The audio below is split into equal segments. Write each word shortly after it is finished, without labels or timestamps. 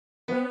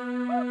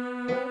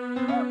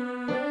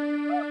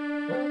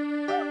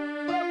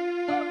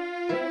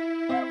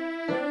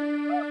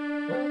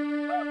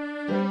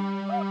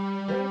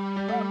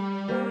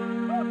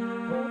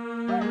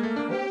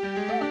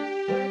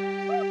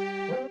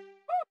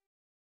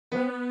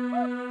And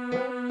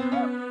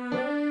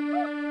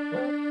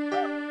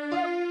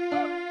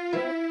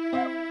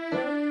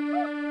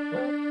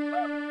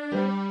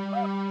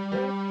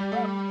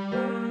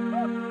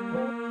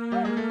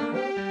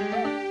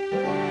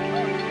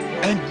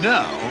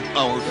now,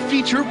 our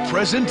feature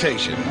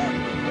presentation.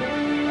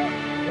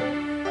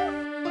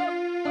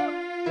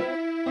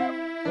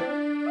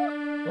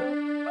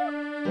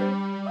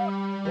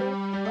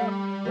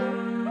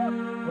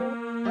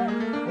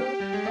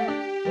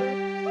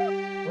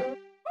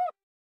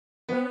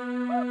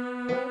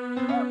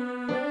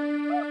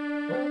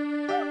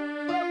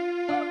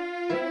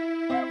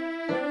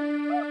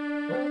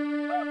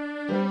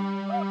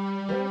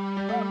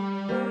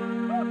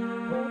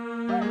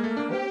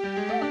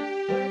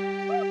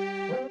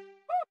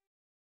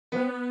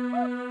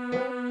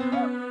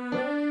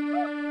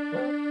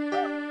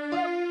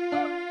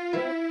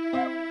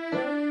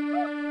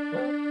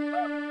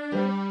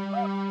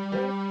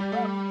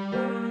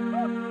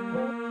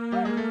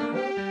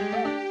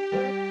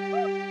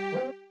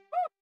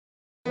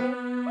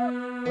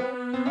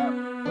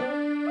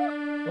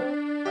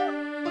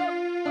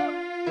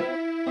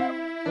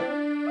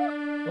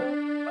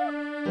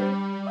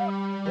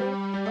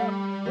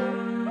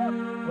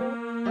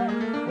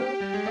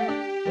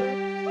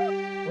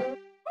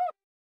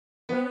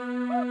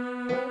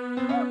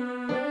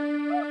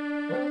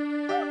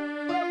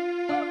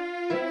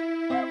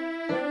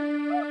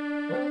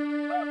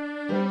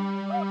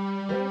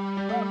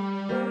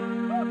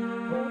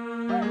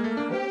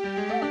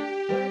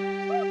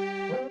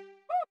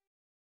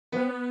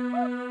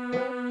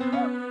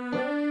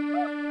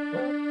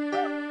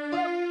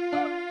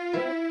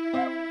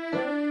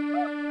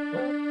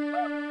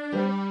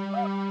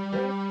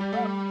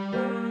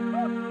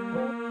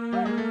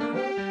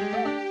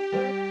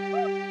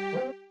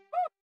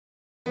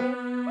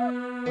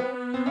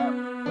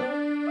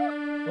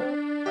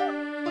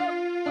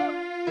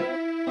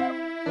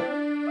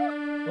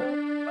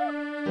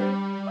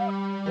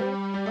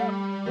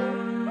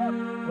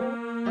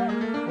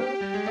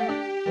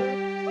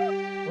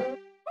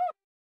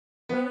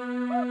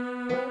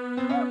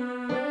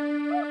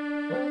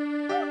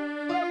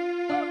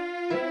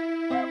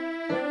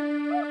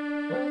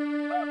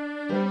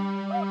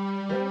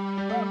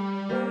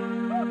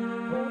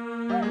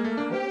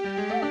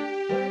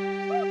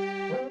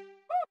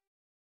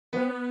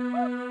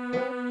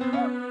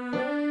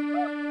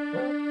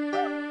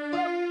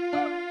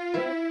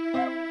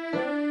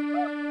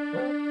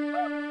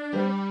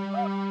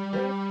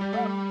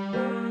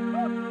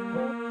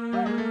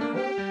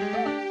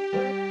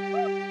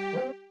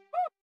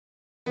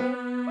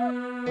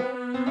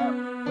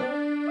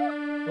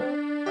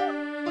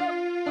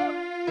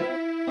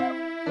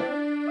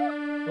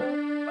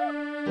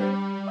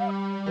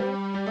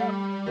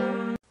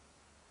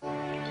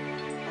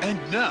 And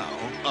now,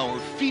 our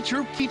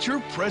feature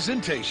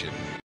presentation.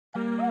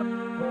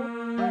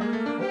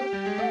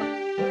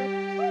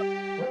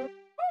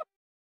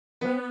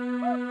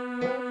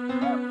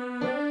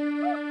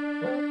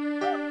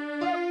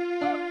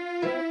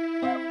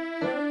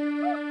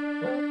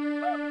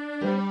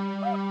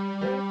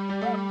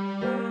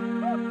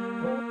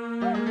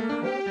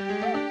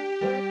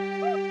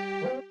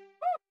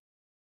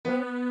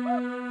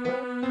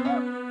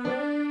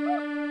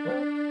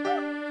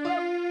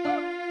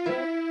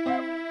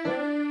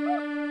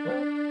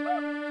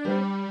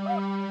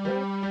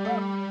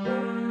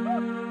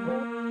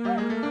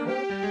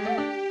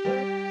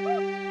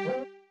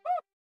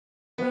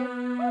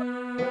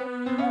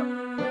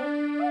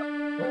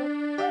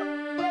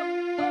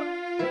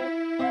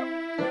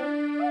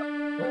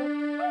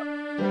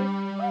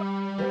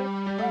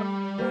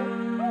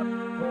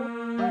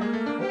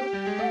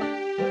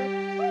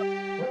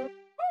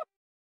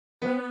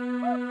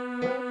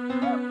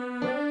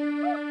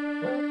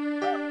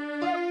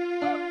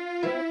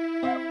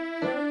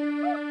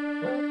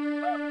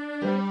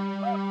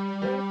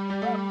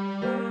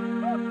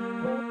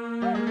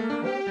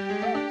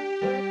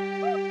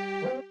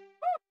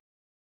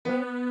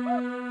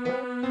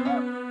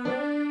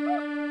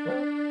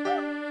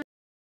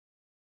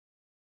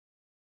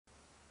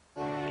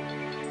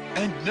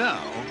 And now,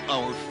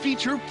 our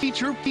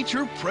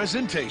feature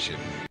presentation.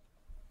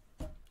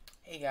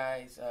 Hey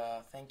guys,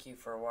 thank you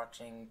for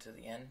watching to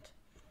the end.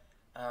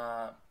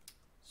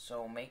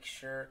 So make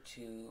sure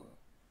to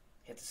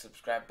hit the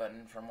subscribe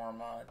button for more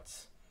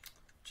mods.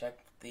 Check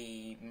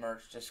the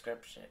merch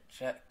description.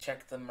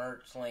 Check the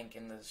merch link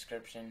in the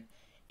description.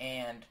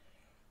 And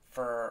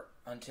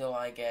until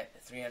I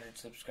get 300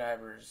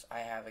 subscribers, I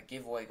have a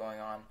giveaway going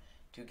on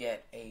to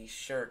get a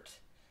shirt.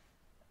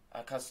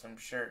 A custom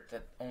shirt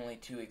that only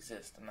 2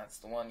 exist, and that's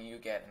the one you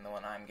get and the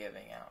one I'm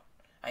giving out.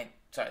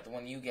 The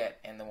one you get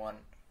and the one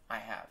I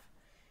have.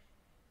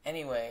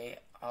 Anyway,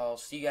 I'll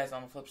see you guys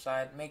on the flip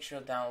side. Make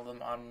sure to download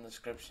them on the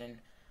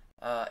description,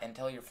 and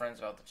tell your friends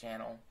about the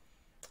channel.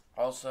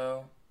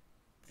 Also,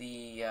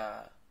 the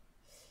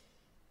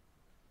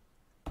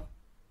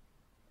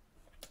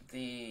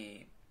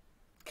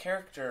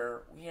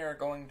character we are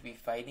going to be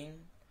fighting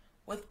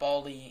with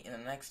Baldi in the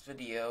next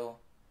video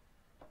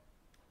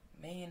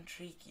may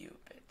intrigue you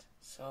a bit.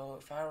 So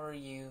if I were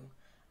you,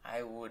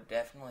 I would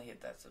definitely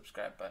hit that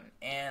subscribe button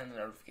and the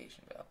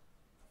notification bell.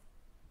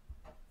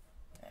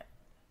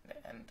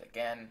 And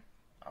again,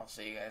 I'll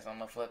see you guys on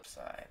the flip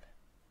side.